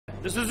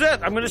This is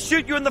it. I'm going to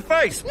shoot you in the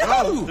face.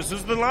 No! This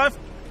is the life.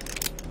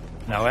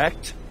 Now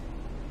act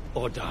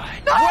or die.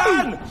 No!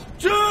 1,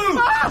 2,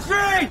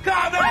 3,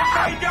 come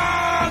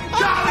on,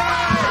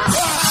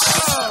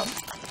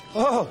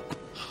 Oh.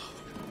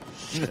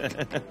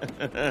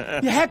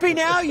 You happy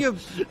now?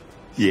 You've...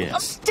 Yes.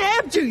 I've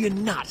stabbed you, you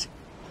nut.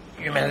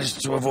 You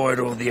managed to avoid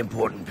all the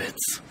important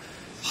bits.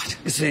 What?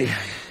 You see,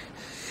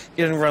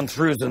 getting run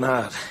through is an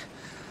art.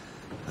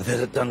 I've had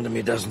it done to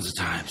me dozens of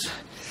times.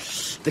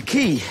 The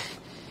key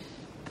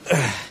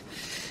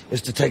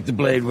is to take the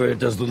blade where it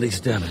does the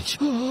least damage.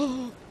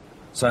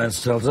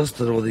 Science tells us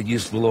that all the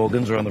useful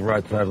organs are on the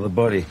right part of the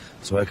body,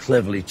 so I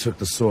cleverly took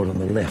the sword on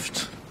the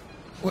left.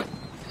 What?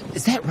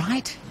 Is that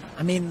right?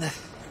 I mean, the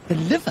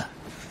liver.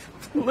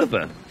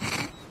 Liver?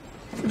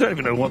 I don't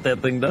even know what that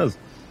thing does.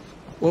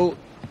 Well,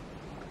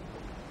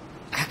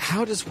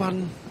 how does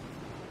one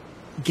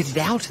get it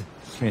out?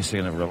 You're just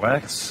going to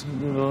relax a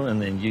little,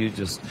 and then you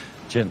just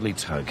gently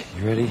tug.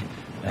 You ready?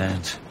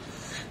 And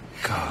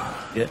go.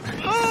 Yeah.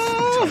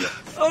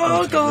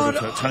 Oh, God.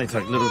 Tiny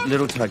tug,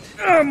 little tug.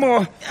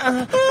 More.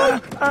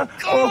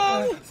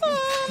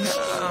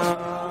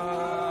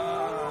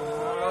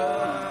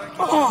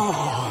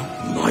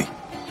 Oh, my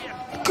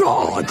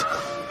God.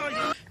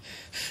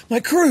 My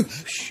crew.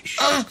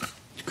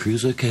 The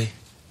crew's okay.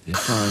 They're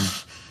fine.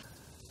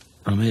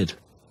 I'm Ed.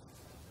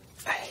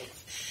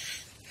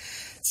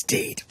 It's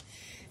dead.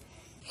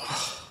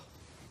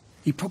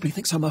 He probably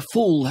thinks I'm a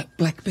fool, that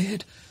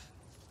Blackbeard.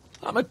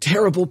 I'm a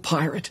terrible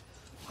pirate.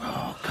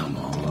 Oh, come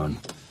on.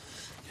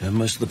 Yeah,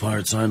 most of the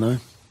pirates I know,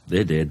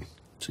 they're dead.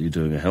 So you're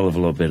doing a hell of a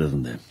lot better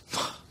than them.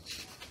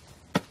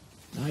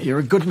 No, you're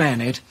a good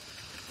man, Ed.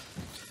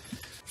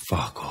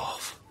 Fuck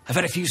off. I've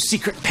had a few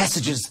secret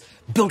passages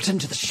built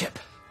into the ship.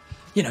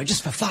 You know,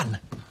 just for fun.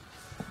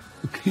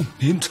 Okay,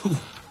 mental.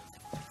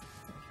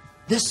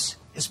 This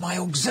is my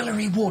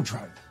auxiliary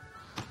wardrobe.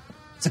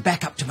 It's a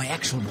backup to my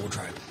actual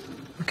wardrobe.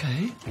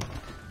 Okay.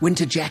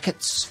 Winter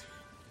jackets,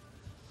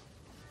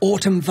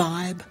 autumn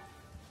vibe,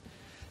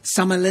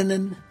 summer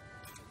linen.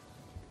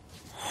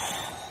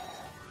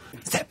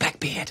 Is that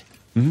Blackbeard?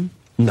 Hmm?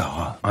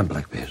 No, I'm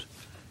Blackbeard.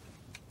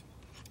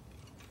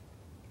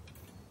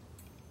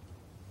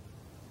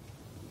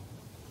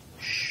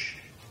 Shh.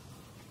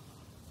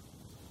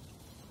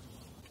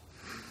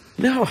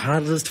 You know how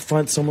hard it is to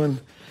find someone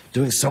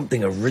doing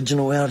something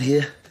original out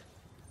here?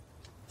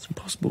 It's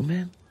impossible,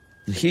 man.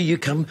 And here you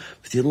come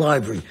with your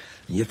library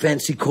and your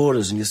fancy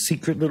quarters and your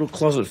secret little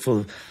closet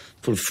full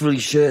of frilly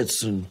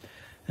shirts and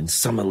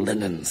summer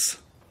linens.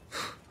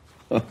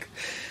 Look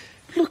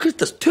at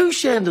this. 2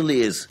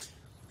 chandeliers.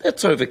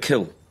 That's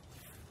overkill.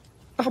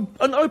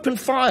 An open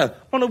fire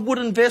on a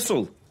wooden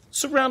vessel,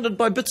 surrounded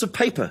by bits of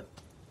paper.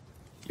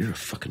 You're a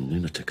fucking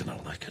lunatic and I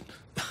like it.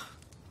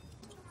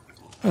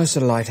 Oh, it's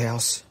a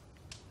lighthouse.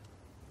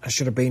 I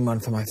should have been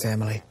one for my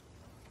family.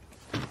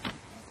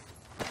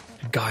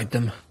 Guide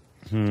them.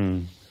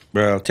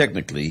 Well,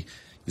 technically,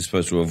 you're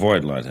supposed to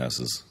avoid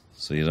lighthouses,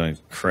 so you don't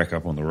crack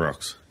up on the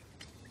rocks.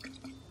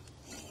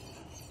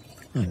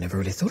 I never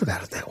really thought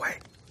about it that way.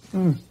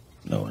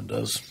 No one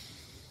does.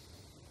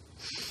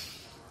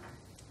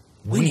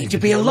 We need to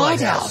be a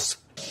lighthouse.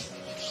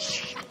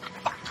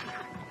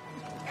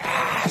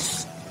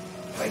 Yes!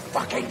 We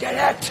fucking did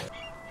it!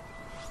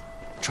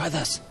 Try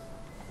this.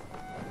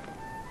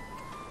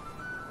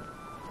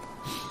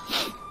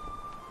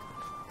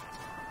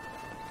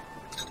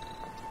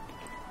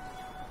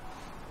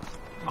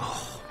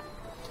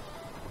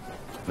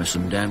 There's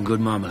some damn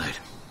good marmalade.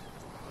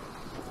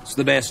 It's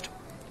the best.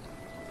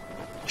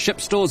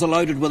 Ship stores are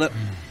loaded with it.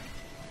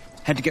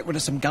 Had to get rid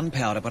of some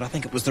gunpowder, but I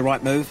think it was the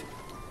right move.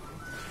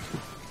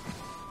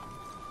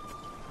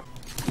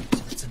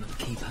 That's another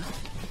keeper.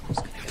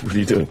 What are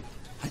you doing?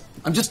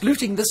 I'm just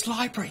looting this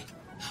library.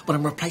 But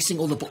I'm replacing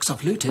all the books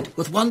I've looted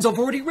with ones I've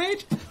already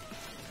read.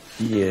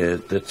 Yeah,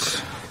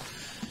 that's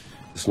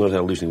not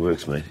how looting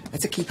works, mate.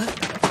 That's a keeper.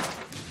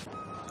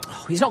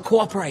 Oh, he's not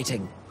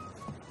cooperating.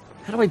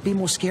 How do I be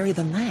more scary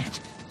than that?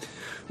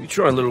 You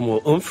try a little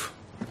more oomph.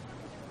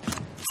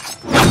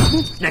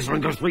 Next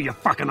one goes through your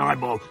fucking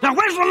eyeball. Now,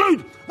 where's the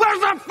loot? Where's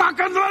the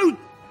fucking loot?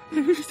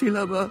 See,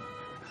 lover.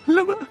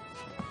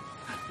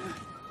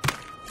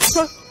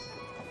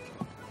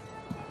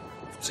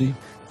 See?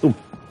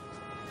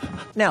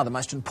 Now, the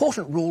most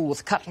important rule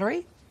with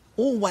cutlery,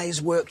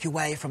 always work your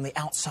way from the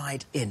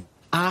outside in.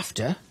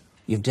 After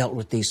you've dealt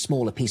with these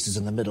smaller pieces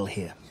in the middle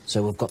here.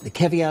 So we've got the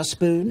caviar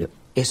spoon,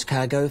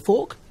 escargot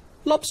fork,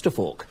 lobster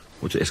fork.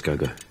 What's an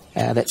escargot?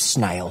 That's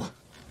snail.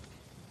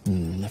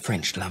 The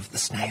French love the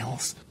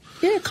snails.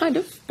 Yeah, kind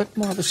of, but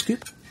more of a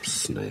scoop.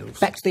 Snails.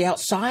 Back to the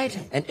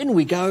outside, and in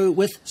we go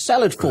with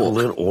salad fork. I'll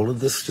learn all of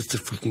this just to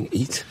fucking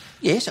eat?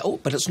 Yes,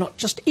 but it's not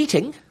just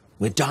eating.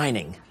 We're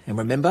dining. And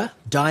remember,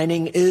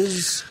 dining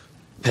is...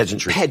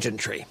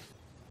 Pageantry.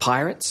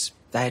 Pirates,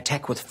 they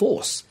attack with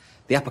force.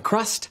 The upper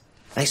crust,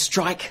 they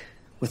strike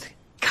with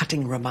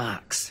cutting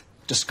remarks,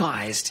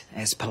 disguised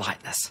as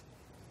politeness.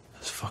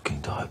 It's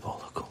fucking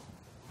diabolical.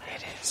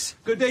 It is.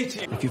 Good day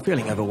to you. If you're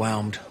feeling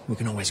overwhelmed, we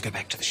can always go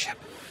back to the ship.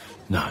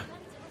 No.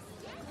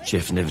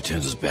 Jeff never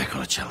turns his back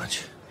on a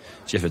challenge.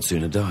 Jeff would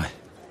sooner die.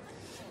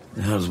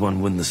 Now, how does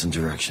one win this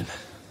interaction?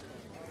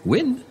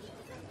 Win?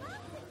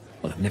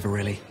 Well, I've never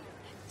really.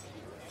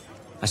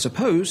 I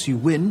suppose you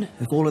win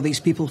if all of these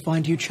people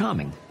find you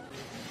charming.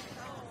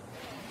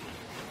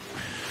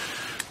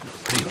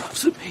 He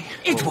laughs at me.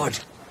 Edward,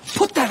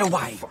 put that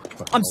away.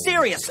 I'm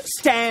serious.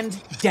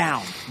 Stand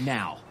down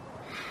now.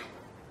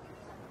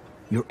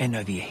 You're in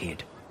over your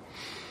head.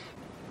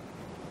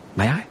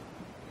 May I?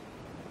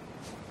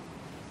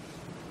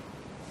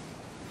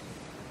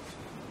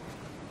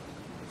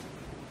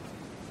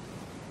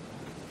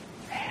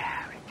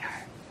 There we go.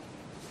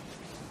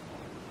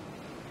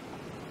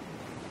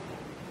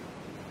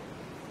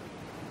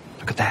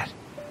 Look at that.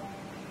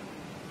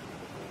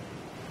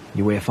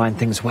 You wear fine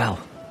things well.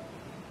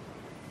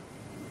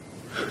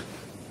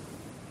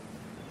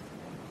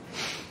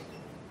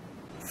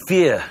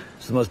 Fear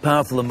is the most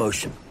powerful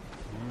emotion.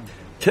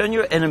 Turn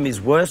your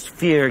enemy's worst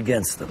fear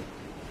against them.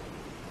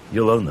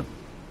 You'll own them.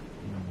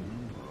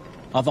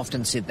 I've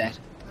often said that.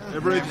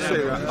 I've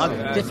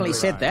Definitely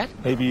said that.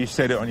 Maybe you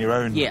said it on your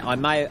own. Yeah, I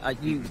may. I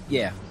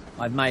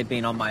may have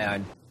been on my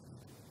own.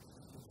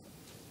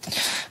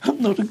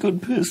 I'm not a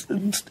good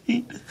person,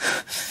 Steve.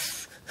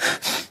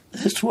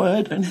 That's why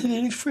I don't have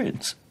any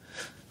friends.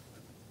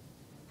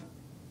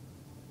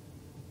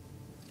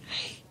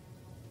 Hey,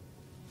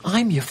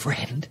 I'm your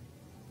friend.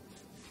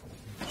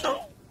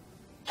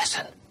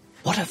 Listen,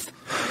 what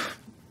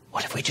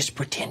if we just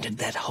pretended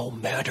that whole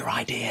murder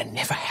idea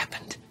never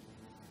happened?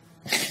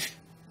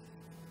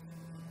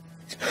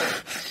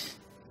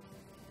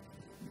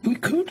 We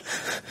could.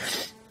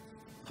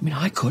 I mean,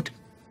 I could.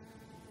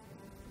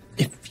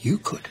 If you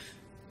could.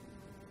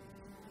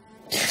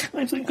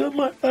 I think I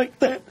might like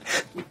that.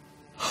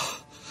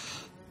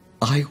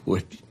 I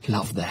would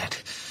love that.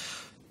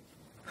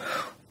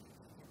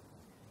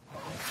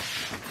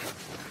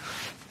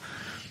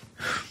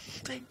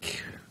 Thank you.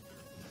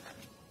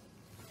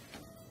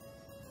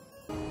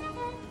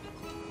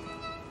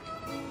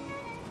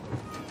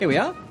 Here we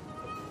are.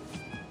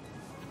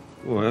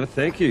 Well,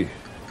 thank you.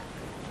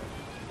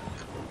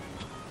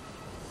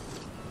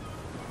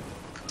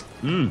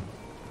 Oh,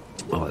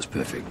 that's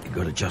perfect. You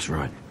got it just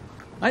right.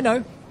 I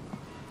know.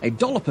 A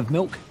dollop of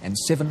milk and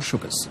 7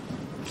 sugars.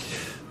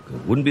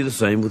 It wouldn't be the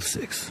same with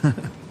 6.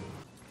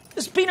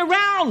 It's been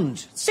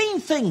around, seen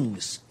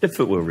things. If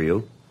it were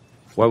real,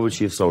 why would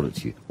she have sold it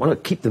to you? Why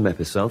not keep the map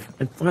herself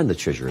and find the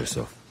treasure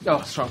herself?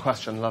 Oh, strong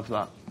question. Love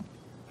that.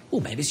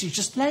 Well, maybe she's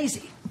just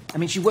lazy. I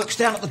mean, she works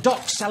down at the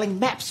docks selling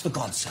maps, for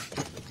God's sake.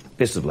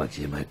 Best of luck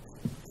to you, mate.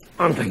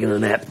 I'm taking a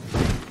nap.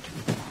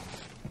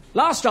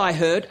 Last I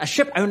heard, a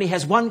ship only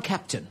has one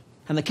captain.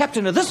 And the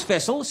captain of this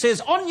vessel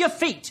says, on your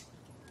feet.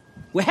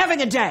 We're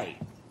having a day.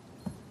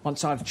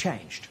 Once I've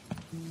changed.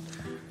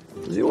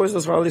 Is he always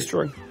this highly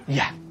strung?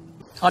 Yeah.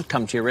 I'd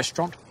come to your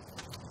restaurant.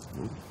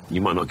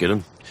 You might not get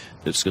in.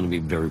 It's going to be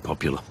very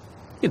popular.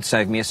 You'd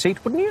save me a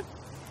seat, wouldn't you?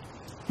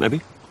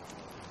 Maybe.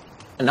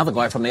 Another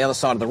guy from the other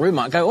side of the room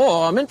might go,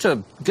 oh, I'm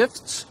into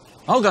gifts.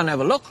 I'll go and have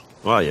a look.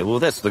 Oh, yeah, well,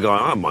 that's the guy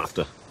I'm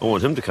after. I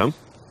want him to come.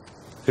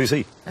 Who's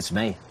he? That's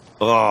me.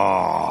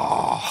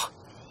 Oh.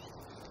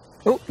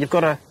 Oh, you've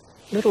got a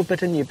little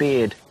bit in your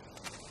beard.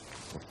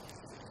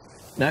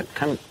 No,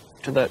 come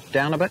to the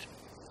down a bit.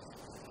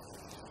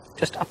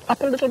 Just up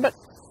a little bit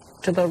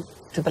to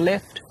the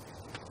left.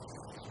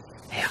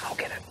 Yeah, I'll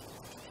get it.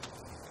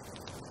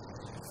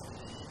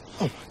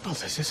 Oh my God,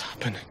 this is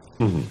happening.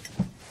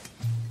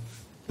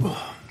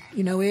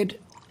 You know, Ed,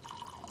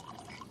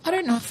 I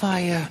don't know if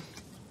I,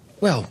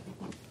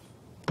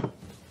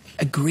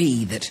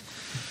 agree that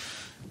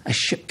a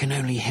ship can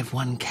only have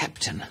one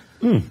captain.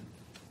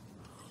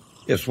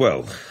 Yes,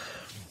 well,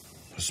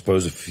 I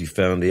suppose if you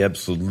found the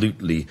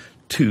absolutely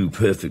 2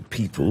 perfect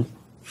people,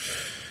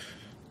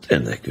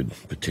 then they could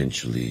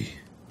potentially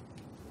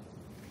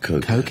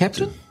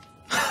Co-captain?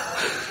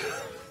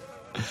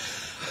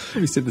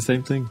 We said the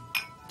same thing.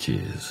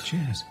 Cheers.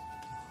 Cheers.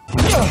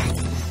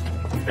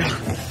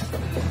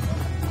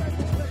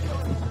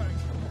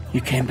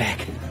 You came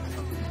back.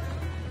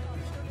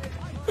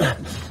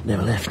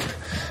 Never left.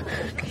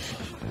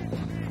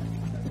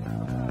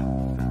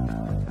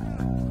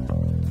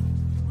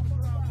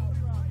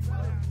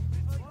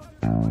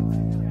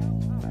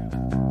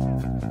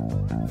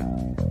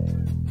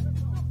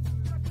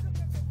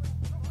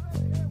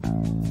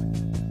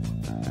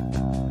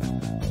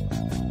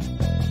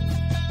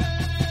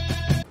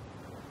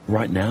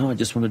 Right now, I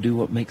just want to do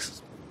what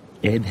makes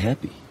Ed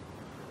happy.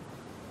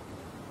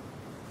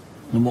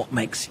 And what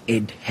makes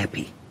Ed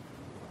happy?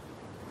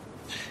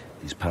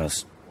 These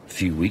past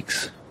few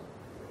weeks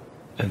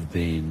have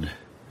been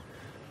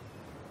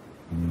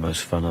the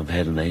most fun I've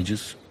had in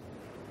ages.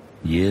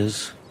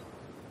 Years.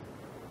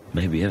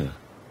 Maybe ever.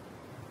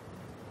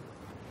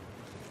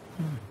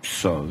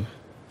 So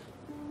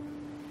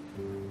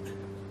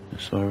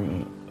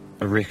I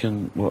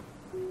reckon what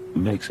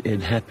makes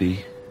Ed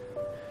happy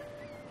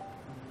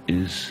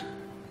is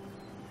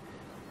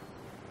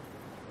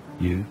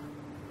you.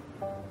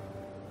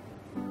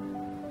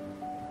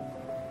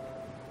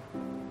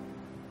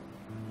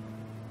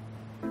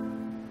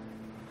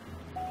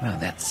 Well,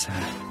 that's...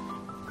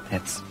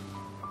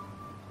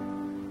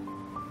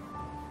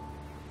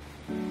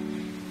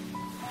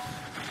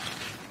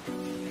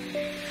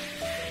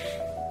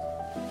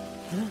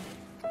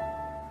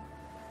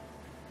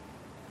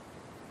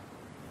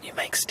 You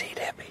make Steed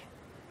happy.